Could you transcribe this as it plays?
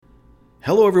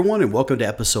Hello, everyone, and welcome to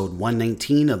episode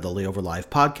 119 of the Layover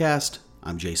Live podcast.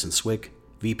 I'm Jason Swick,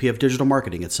 VP of Digital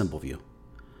Marketing at Simpleview.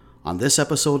 On this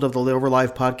episode of the Layover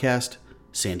Live podcast,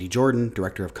 Sandy Jordan,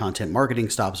 Director of Content Marketing,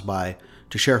 stops by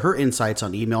to share her insights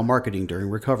on email marketing during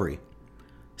recovery.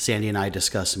 Sandy and I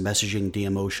discuss messaging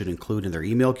DMO should include in their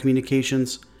email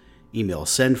communications, email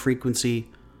send frequency,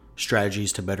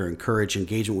 strategies to better encourage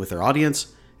engagement with their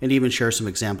audience, and even share some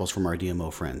examples from our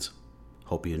DMO friends.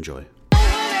 Hope you enjoy.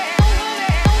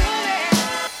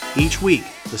 Each week,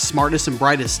 the smartest and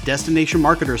brightest destination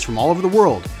marketers from all over the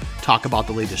world talk about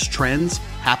the latest trends,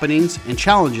 happenings, and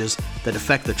challenges that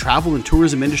affect the travel and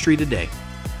tourism industry today.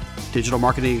 Digital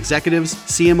marketing executives,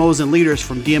 CMOs, and leaders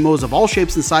from DMOs of all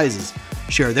shapes and sizes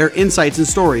share their insights and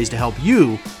stories to help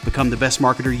you become the best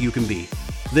marketer you can be.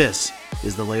 This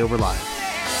is the Layover Live.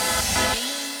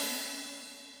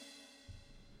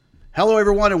 Hello,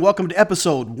 everyone, and welcome to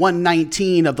episode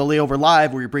 119 of the Layover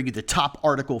Live, where we bring you the top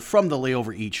article from the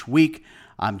Layover each week.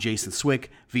 I'm Jason Swick,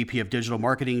 VP of Digital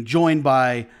Marketing, joined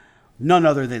by none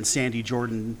other than Sandy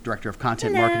Jordan, Director of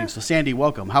Content Marketing. So, Sandy,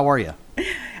 welcome. How are you?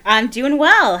 I'm doing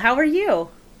well. How are you?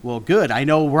 Well, good. I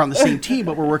know we're on the same team,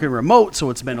 but we're working remote, so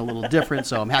it's been a little different.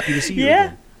 So I'm happy to see you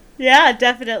again. Yeah,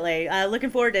 definitely. Looking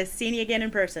forward to seeing you again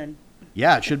in person.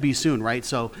 Yeah, it should be soon, right?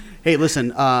 So, hey,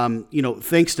 listen,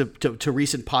 thanks to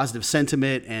recent positive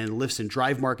sentiment and lifts in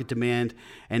drive market demand,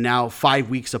 and now 5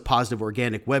 weeks of positive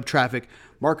organic web traffic,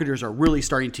 marketers are really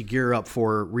starting to gear up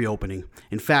for reopening.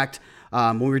 In fact,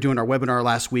 when we were doing our webinar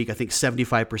last week, I think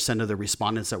 75% of the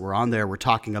respondents that were on there were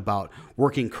talking about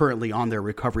working currently on their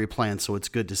recovery plan, so it's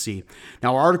good to see.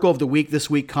 Now, our article of the week this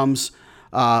week comes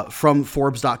from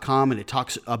Forbes.com, and it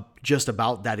talks just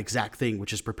about that exact thing,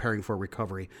 which is preparing for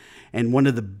recovery. And one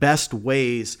of the best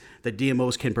ways that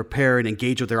DMOs can prepare and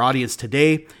engage with their audience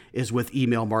today is with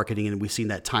email marketing, and we've seen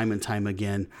that time and time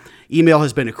again. Email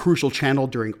has been a crucial channel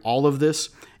during all of this,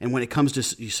 and when it comes to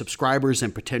subscribers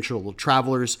and potential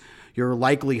travelers, you're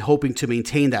likely hoping to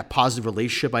maintain that positive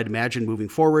relationship, I'd imagine, moving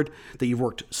forward, that you've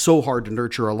worked so hard to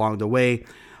nurture along the way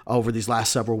over these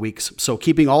last several weeks. So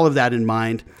keeping all of that in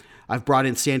mind, I've brought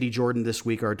in Sandy Jordan this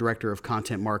week, our Director of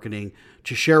Content Marketing,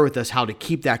 to share with us how to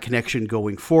keep that connection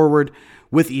going forward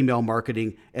with email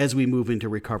marketing as we move into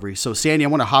recovery. So, Sandy, I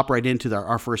want to hop right into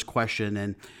our first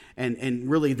question, and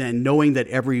really then knowing that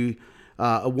every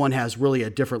one has really a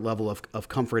different level of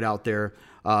comfort out there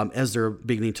as they're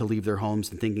beginning to leave their homes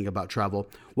and thinking about travel.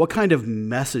 What kind of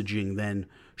messaging then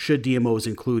should DMOs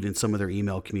include in some of their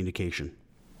email communication?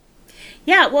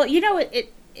 Yeah, well,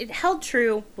 it held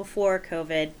true before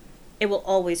COVID. It will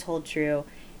always hold true.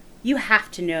 You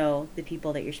have to know the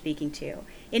people that you're speaking to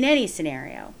in any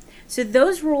scenario. So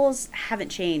those rules haven't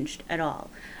changed at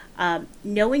all.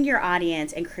 Knowing your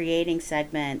audience and creating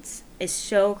segments is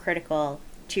so critical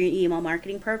to your email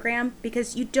marketing program,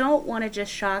 because you don't want to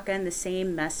just shotgun the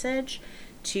same message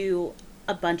to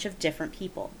a bunch of different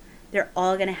people. They're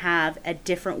all going to have a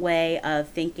different way of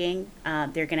thinking.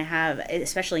 They're going to have,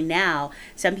 especially now,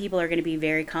 some people are going to be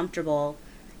very comfortable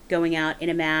going out in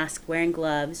a mask, wearing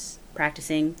gloves,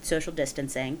 practicing social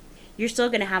distancing. You're still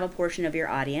going to have a portion of your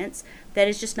audience that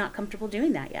is just not comfortable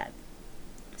doing that yet.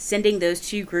 Sending those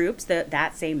two groups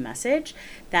that same message,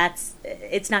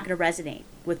 it's not going to resonate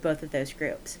with both of those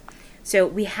groups. So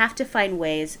we have to find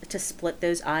ways to split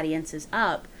those audiences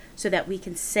up so that we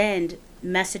can send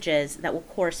messages that will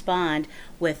correspond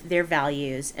with their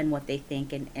values and what they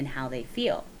think and how they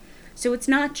feel. So it's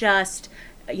not just,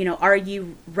 are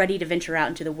you ready to venture out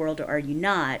into the world or are you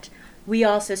not? We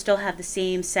also still have the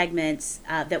same segments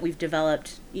that we've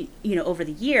developed, over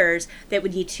the years that we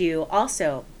need to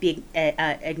also be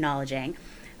acknowledging.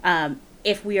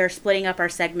 If we are splitting up our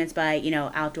segments by,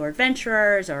 outdoor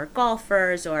adventurers or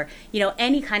golfers or,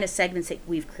 any kind of segments that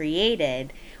we've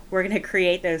created, we're going to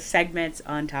create those segments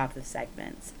on top of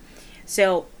segments.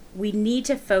 So we need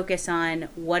to focus on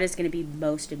what is going to be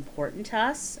most important to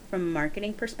us from a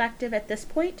marketing perspective at this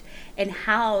point, and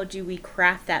how do we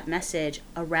craft that message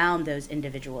around those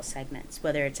individual segments,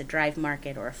 whether it's a drive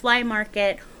market or a fly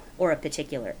market or a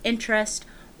particular interest,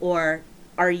 or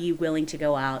are you willing to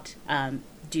go out?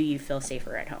 Do you feel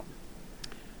safer at home?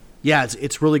 Yeah,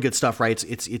 it's really good stuff, right?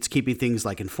 It's keeping things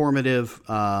like informative,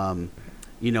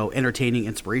 entertaining,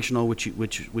 inspirational, which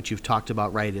you've talked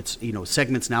about, right? It's,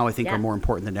 segments now I think are more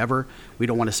important than ever. We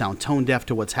don't want to sound tone deaf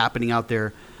to what's happening out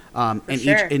there. Each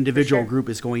individual group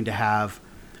is going to have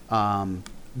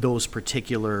those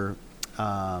particular,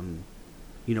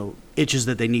 itches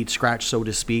that they need scratched, so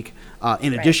to speak,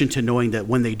 in addition to knowing that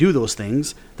when they do those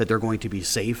things, that they're going to be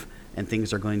safe and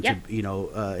things are going to,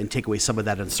 and take away some of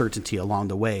that uncertainty along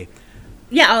the way.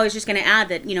 Yeah, I was just going to add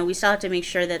that, we still have to make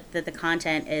sure that the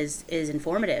content is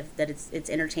informative, that it's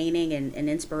entertaining and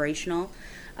inspirational.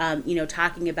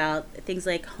 Talking about things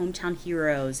like hometown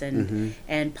heroes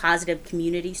and positive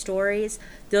community stories.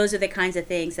 Those are the kinds of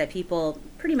things that people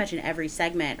pretty much in every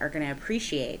segment are going to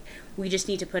appreciate. We just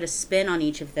need to put a spin on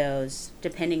each of those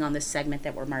depending on the segment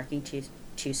that we're marketing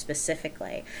to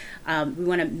specifically. We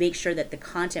want to make sure that the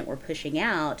content we're pushing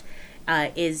out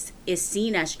is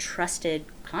seen as trusted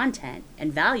content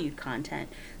and valued content,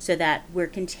 so that we're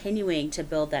continuing to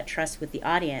build that trust with the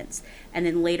audience, and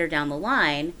then later down the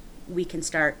line we can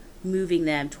start moving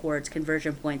them towards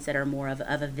conversion points that are more of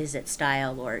a visit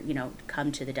style, or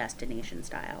come to the destination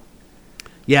style.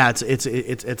 Yeah, it's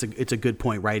a good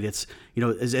point, right? It's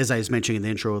as I was mentioning in the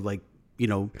intro, like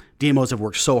DMOs have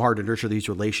worked so hard to nurture these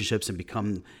relationships and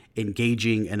become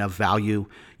engaging and of value.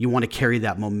 You want to carry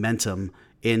that momentum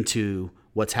into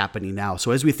what's happening now.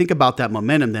 So as we think about that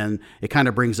momentum, then it kind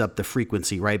of brings up the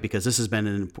frequency, right? Because this has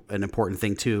been an important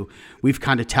thing too. We've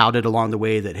kind of touted along the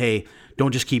way that, hey,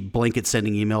 don't just keep blanket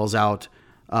sending emails out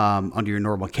under your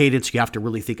normal cadence. You have to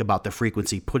really think about the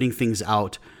frequency, putting things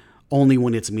out only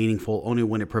when it's meaningful, only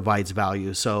when it provides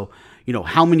value. So,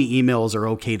 how many emails are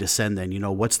okay to send then?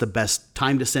 What's the best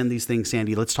time to send these things,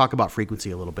 Sandy? Let's talk about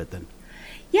frequency a little bit then.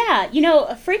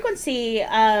 Yeah, frequency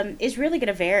is really going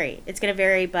to vary. It's going to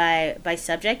vary by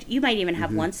subject. You might even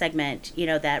have one segment,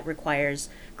 that requires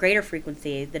greater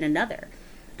frequency than another.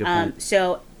 Good point.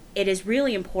 So it is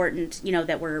really important,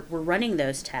 that we're running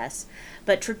those tests.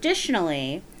 But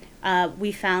traditionally,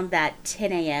 we found that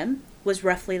 10 a.m. was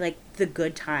roughly like the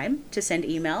good time to send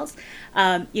emails.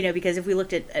 Because if we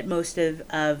looked at most of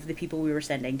the people we were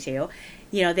sending to,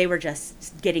 they were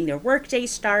just getting their workday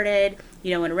started,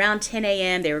 and around 10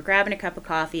 a.m. they were grabbing a cup of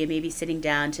coffee and maybe sitting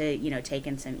down to take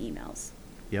in some emails.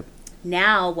 Yep.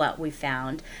 Now what we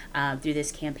found through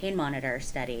this Campaign Monitor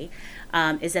study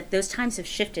is that those times have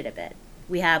shifted a bit.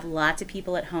 We have lots of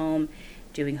people at home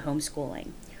doing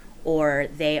homeschooling, or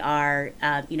they are,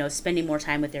 spending more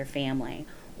time with their family,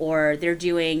 or they're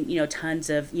doing, tons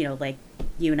of, like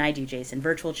you and I do, Jason,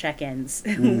 virtual check-ins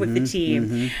with the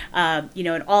team,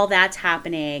 and all that's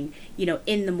happening,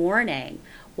 in the morning.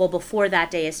 Well, before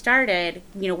that day has started,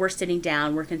 we're sitting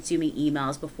down, we're consuming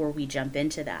emails before we jump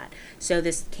into that. So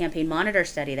this Campaign Monitor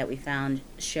study that we found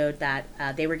showed that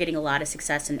they were getting a lot of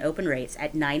success in open rates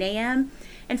at 9 a.m.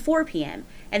 and 4 p.m.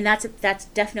 And that's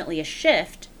definitely a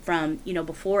shift from,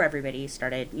 before everybody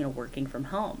started, working from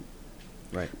home.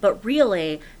 Right. But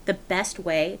really, the best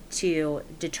way to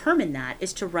determine that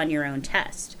is to run your own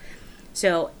test.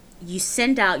 So you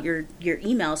send out your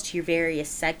emails to your various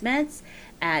segments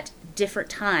at different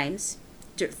times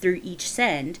through each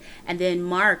send, and then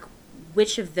mark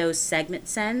which of those segment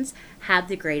sends have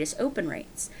the greatest open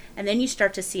rates. And then you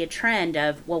start to see a trend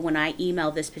of, well, when I email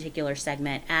this particular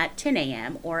segment at 10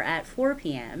 a.m. or at 4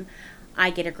 p.m., I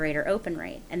get a greater open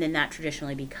rate, and then that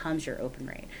traditionally becomes your open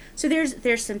rate. So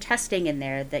there's some testing in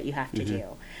there that you have to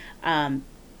do.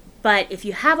 But if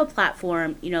you have a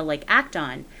platform, like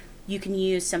Acton, you can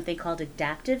use something called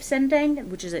adaptive sending,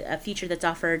 which is a feature that's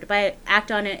offered by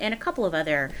Acton and a couple of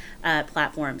other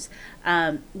platforms.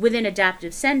 Within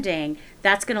adaptive sending,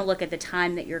 that's going to look at the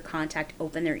time that your contact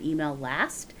opened their email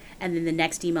last, and then the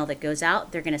next email that goes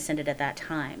out, they're going to send it at that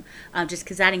time, just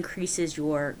because that increases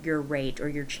your rate or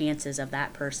your chances of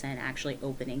that person actually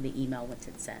opening the email once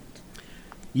it's sent.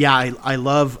 Yeah, I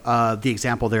love the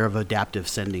example there of adaptive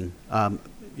sending. And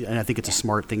I think it's a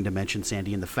smart thing to mention,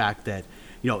 Sandy, and the fact that,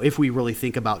 if we really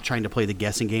think about trying to play the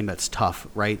guessing game, that's tough,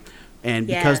 right? And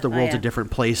because the world's a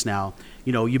different place now,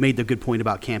 you made the good point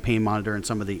about Campaign Monitor and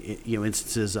some of the,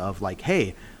 instances of like,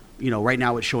 hey, right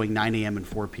now it's showing 9 a.m. and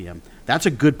 4 p.m. That's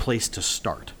a good place to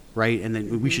start, right? And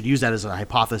then we should use that as a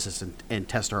hypothesis and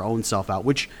test our own self out,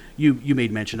 which you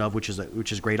made mention of, which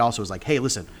is great also, is like, hey,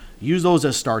 listen, use those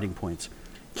as starting points.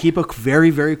 Keep a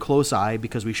very, very close eye,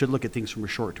 because we should look at things from a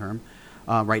short term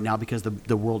right now, because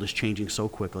the world is changing so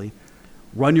quickly.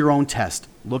 Run your own test.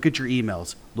 Look at your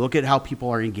emails. Look at how people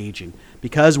are engaging.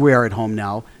 Because we are at home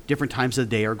now, different times of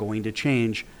the day are going to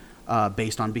change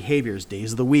based on behaviors,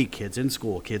 days of the week, kids in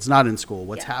school, kids not in school,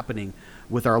 what's happening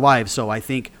with our lives. So I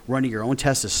think running your own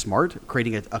test is smart.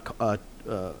 Creating a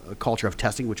culture of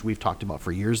testing, which we've talked about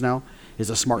for years now, is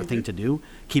a smart thing to do.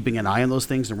 Keeping an eye on those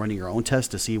things and running your own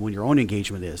test to see when your own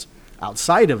engagement is.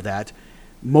 Outside of that,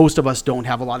 most of us don't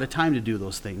have a lot of time to do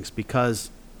those things because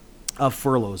of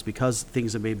furloughs, because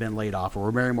things have maybe been laid off, or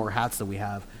we're wearing more hats than we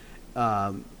have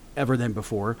ever than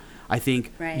before. I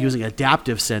think using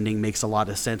adaptive sending makes a lot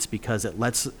of sense, because it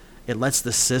lets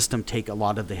the system take a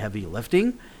lot of the heavy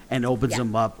lifting and opens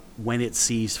them up when it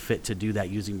sees fit to do that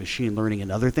using machine learning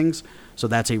and other things. So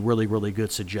that's a really, really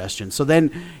good suggestion. So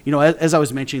then, as I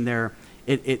was mentioning there,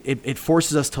 it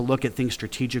forces us to look at things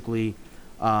strategically,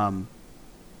 on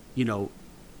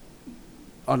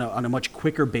a much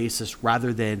quicker basis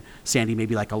rather than, Sandy,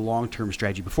 maybe like a long-term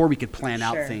strategy. Before we could plan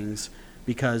out things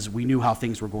because we knew how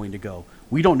things were going to go.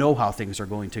 We don't know how things are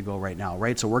going to go right now,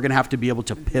 right? So we're going to have to be able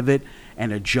to pivot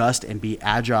and adjust and be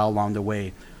agile along the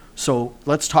way. So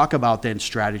let's talk about then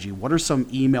strategy. What are some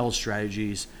email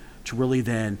strategies to really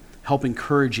then help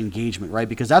encourage engagement, right?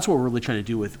 Because that's what we're really trying to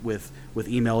do with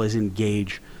email is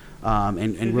engage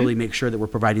and really make sure that we're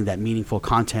providing that meaningful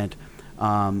content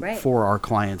for our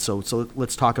clients. So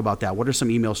let's talk about that. What are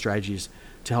some email strategies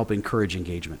to help encourage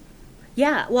engagement?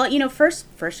 Yeah, well,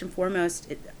 first and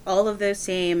foremost, all of those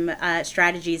same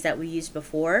strategies that we used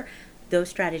before, those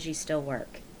strategies still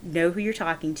work. Know who you're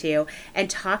talking to and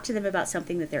talk to them about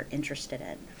something that they're interested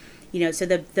in. So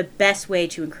the best way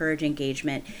to encourage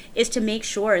engagement is to make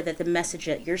sure that the message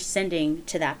that you're sending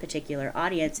to that particular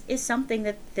audience is something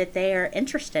that they are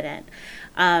interested in.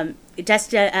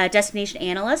 Destination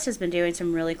Analyst has been doing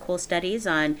some really cool studies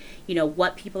on,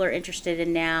 what people are interested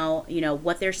in now,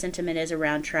 what their sentiment is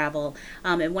around travel.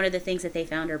 And one of the things that they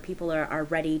found are people are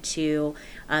ready to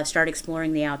start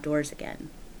exploring the outdoors again.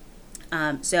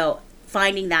 So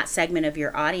finding that segment of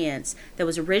your audience that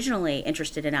was originally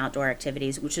interested in outdoor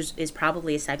activities, which is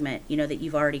probably a segment, that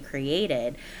you've already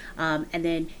created, and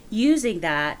then using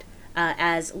that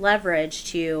as leverage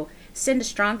to send a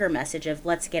stronger message of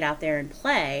let's get out there and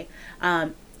play,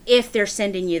 if they're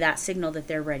sending you that signal that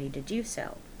they're ready to do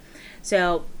so.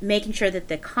 So making sure that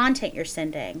the content you're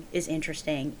sending is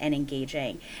interesting and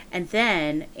engaging, and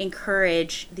then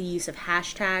encourage the use of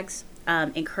hashtags.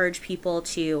 Encourage people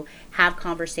to have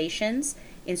conversations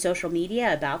in social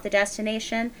media about the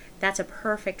destination. That's a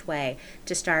perfect way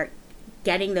to start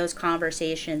getting those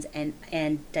conversations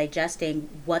and digesting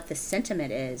what the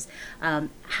sentiment is,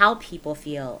 how people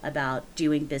feel about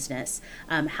doing business,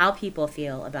 how people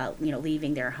feel about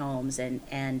leaving their homes,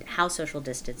 and how social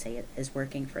distancing is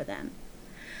working for them.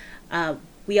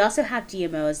 We also have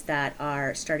DMOs that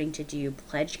are starting to do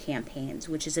pledge campaigns,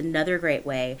 which is another great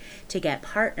way to get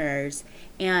partners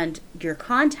and your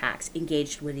contacts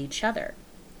engaged with each other.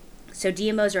 So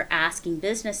DMOs are asking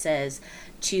businesses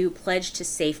to pledge to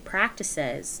safe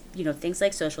practices, things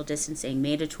like social distancing,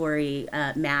 mandatory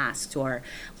masks, or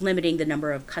limiting the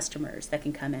number of customers that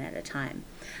can come in at a time.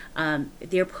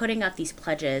 They're putting up these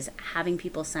pledges, having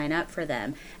people sign up for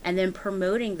them, and then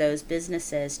promoting those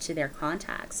businesses to their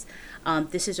contacts.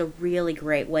 This is a really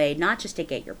great way, not just to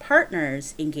get your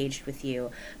partners engaged with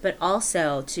you, but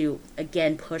also to,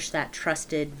 again, push that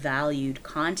trusted, valued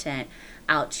content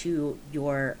out to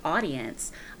your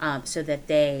audience, so that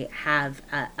they have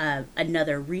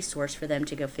another resource for them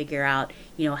to go figure out,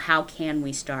 how can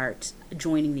we start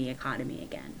joining the economy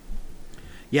again.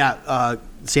 Yeah,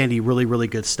 Sandy, really, really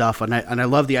good stuff. And I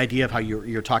love the idea of how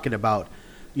you're talking about,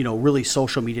 really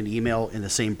social media and email in the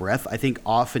same breath. I think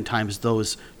oftentimes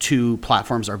those two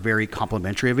platforms are very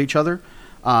complementary of each other.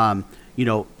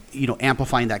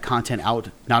 Amplifying that content out,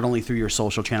 not only through your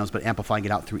social channels, but amplifying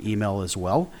it out through email as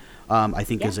well. I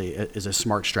think is a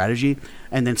smart strategy.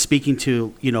 And then speaking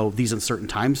to, these uncertain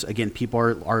times, again, people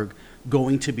are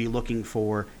going to be looking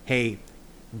for, hey,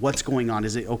 what's going on?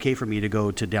 Is it okay for me to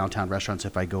go to downtown restaurants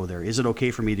if I go there? Is it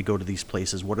okay for me to go to these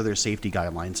places? What are their safety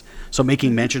guidelines? So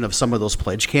making mention of some of those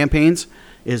pledge campaigns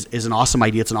is an awesome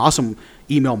idea. It's an awesome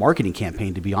email marketing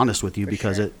campaign, to be honest with you,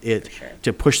 because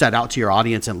to push that out to your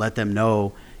audience and let them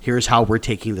know, here's how we're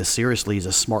taking this seriously, is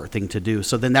a smart thing to do.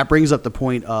 So then that brings up the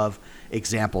point of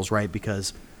examples, right?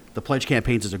 Because the pledge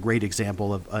campaigns is a great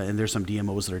example of, and there's some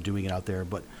DMOs that are doing it out there,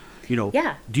 but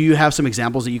do you have some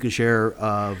examples that you can share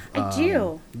of, I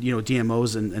do.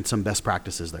 DMOs and some best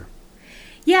practices there?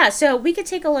 Yeah, so we could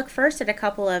take a look first at a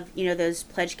couple of, those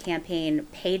pledge campaign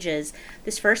pages.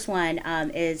 This first one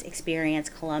is Experience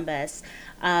Columbus.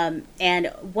 And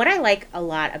what I like a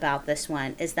lot about this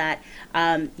one is that,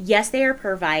 yes, they are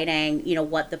providing,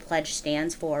 what the pledge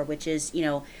stands for, which is,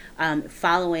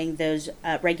 following those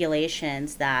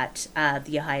regulations that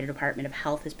the Ohio Department of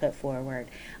Health has put forward,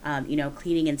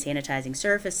 cleaning and sanitizing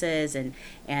surfaces and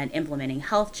implementing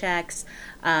health checks.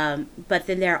 But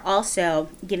then they're also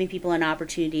giving people an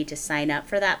opportunity to sign up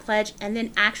for that pledge and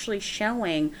then actually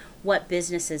showing what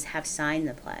businesses have signed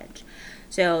the pledge.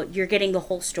 So you're getting the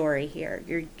whole story here.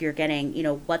 You're getting,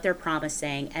 what they're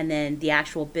promising, and then the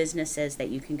actual businesses that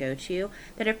you can go to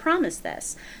that have promised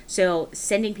this. So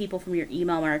sending people from your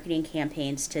email marketing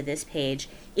campaigns to this page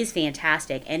is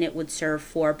fantastic, and it would serve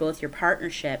for both your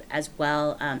partnership as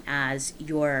well as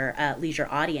your leisure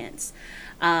audience.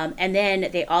 And then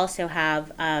they also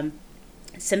have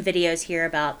some videos here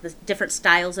about the different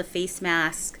styles of face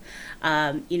masks.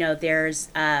 There's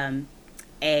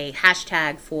a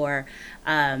hashtag for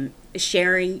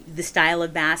sharing the style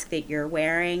of mask that you're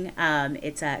wearing.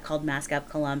 It's called Mask Up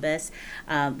Columbus,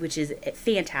 which is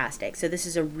fantastic. So this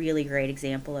is a really great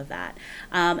example of that.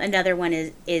 Another one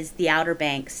is the Outer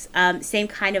Banks. Same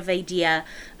kind of idea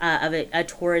of a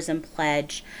tourism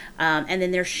pledge. And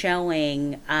then they're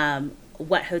showing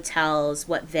what hotels,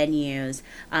 what venues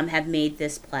have made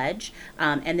this pledge,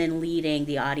 and then leading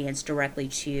the audience directly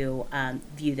to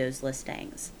view those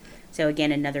listings. So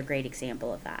again, another great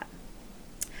example of that.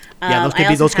 Yeah,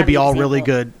 those could be all really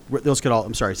good. Those could all.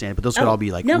 I'm sorry, Sandy, but those could all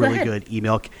be really good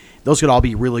email. Those could all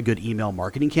be really good email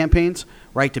marketing campaigns,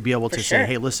 right? To be able to say,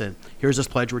 hey, listen, here's this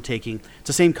pledge we're taking. It's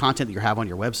the same content that you have on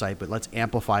your website, but let's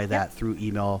amplify that through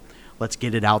email. Let's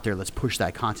get it out there. Let's push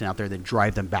that content out there, then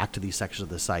drive them back to these sections of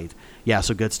the site. Yeah,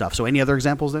 so good stuff. So any other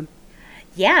examples then?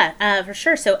 Yeah, for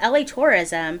sure. So LA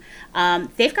Tourism,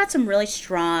 they've got some really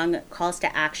strong calls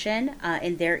to action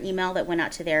in their email that went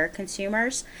out to their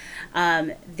consumers.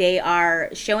 They are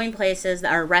showing places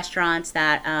that are restaurants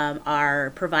that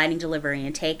are providing delivery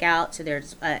and takeout. So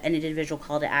there's an individual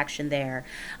call to action there.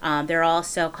 They're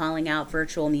also calling out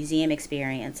virtual museum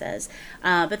experiences.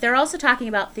 But they're also talking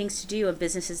about things to do and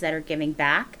businesses that are giving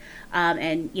back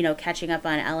and, catching up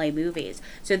on LA movies.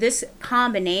 So this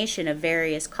combination of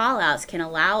various call outs can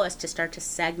allow us to start to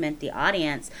segment the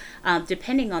audience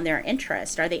depending on their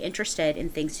interest. Are they interested in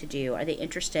things to do? Are they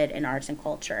interested in arts and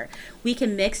culture? We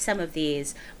can mix some of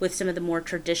these with some of the more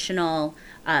traditional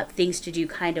things to do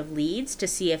kind of leads to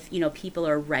see if people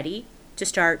are ready to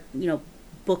start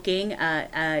booking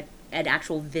an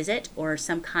actual visit or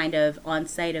some kind of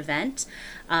on-site event,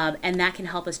 and that can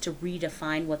help us to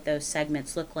redefine what those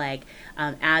segments look like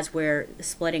as we're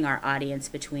splitting our audience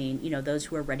between those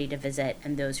who are ready to visit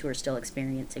and those who are still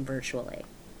experiencing virtually.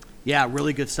 Yeah,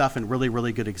 really good stuff and really,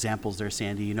 really good examples there,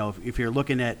 Sandy. If you're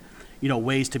looking at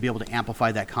ways to be able to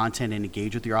amplify that content and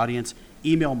engage with your audience,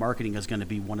 email marketing is going to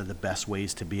be one of the best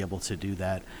ways to be able to do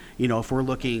that. If we're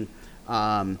looking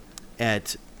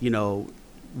at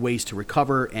ways to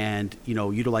recover and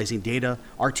utilizing data,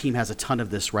 our team has a ton of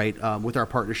this, right? With our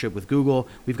partnership with Google,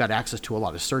 we've got access to a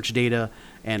lot of search data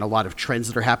and a lot of trends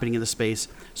that are happening in the space.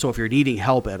 So if you're needing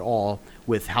help at all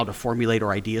with how to formulate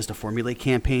or ideas to formulate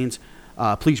campaigns,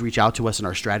 please reach out to us in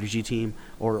our strategy team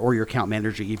or your account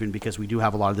manager even, because we do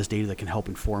have a lot of this data that can help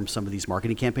inform some of these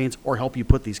marketing campaigns or help you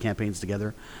put these campaigns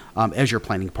together as you're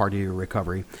planning part of your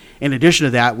recovery. In addition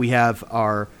to that, we have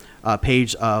our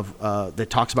page that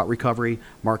talks about recovery,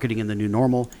 marketing in the new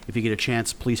normal. If you get a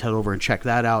chance, please head over and check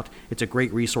that out. It's a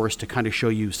great resource to kind of show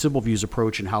you Simple View's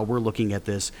approach and how we're looking at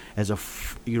this as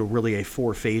really a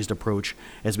 4-phased approach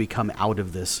as we come out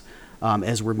of this.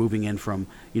 As we're moving in from,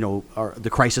 the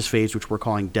crisis phase, which we're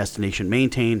calling destination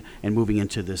maintain, and moving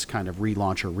into this kind of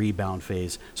relaunch or rebound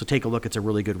phase. So take a look. It's a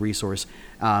really good resource.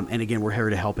 And again, we're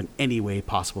here to help in any way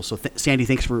possible. So Sandy,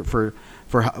 thanks for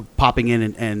popping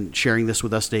in and sharing this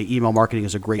with us today. Email marketing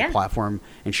is a great platform,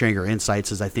 and sharing your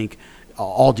insights is, I think,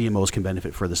 all DMOs can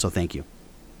benefit for this. So thank you.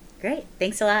 Great.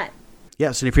 Thanks a lot.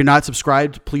 Yes. And if you're not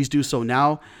subscribed, please do so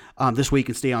now. This way you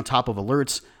can stay on top of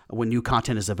alerts when new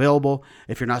content is available.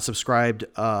 If you're not subscribed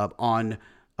on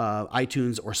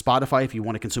iTunes or Spotify, if you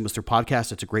want to consume us through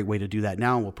podcast, it's a great way to do that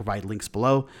now. We'll provide links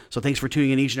below. So thanks for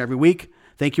tuning in each and every week.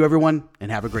 Thank you, everyone,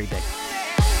 and have a great day.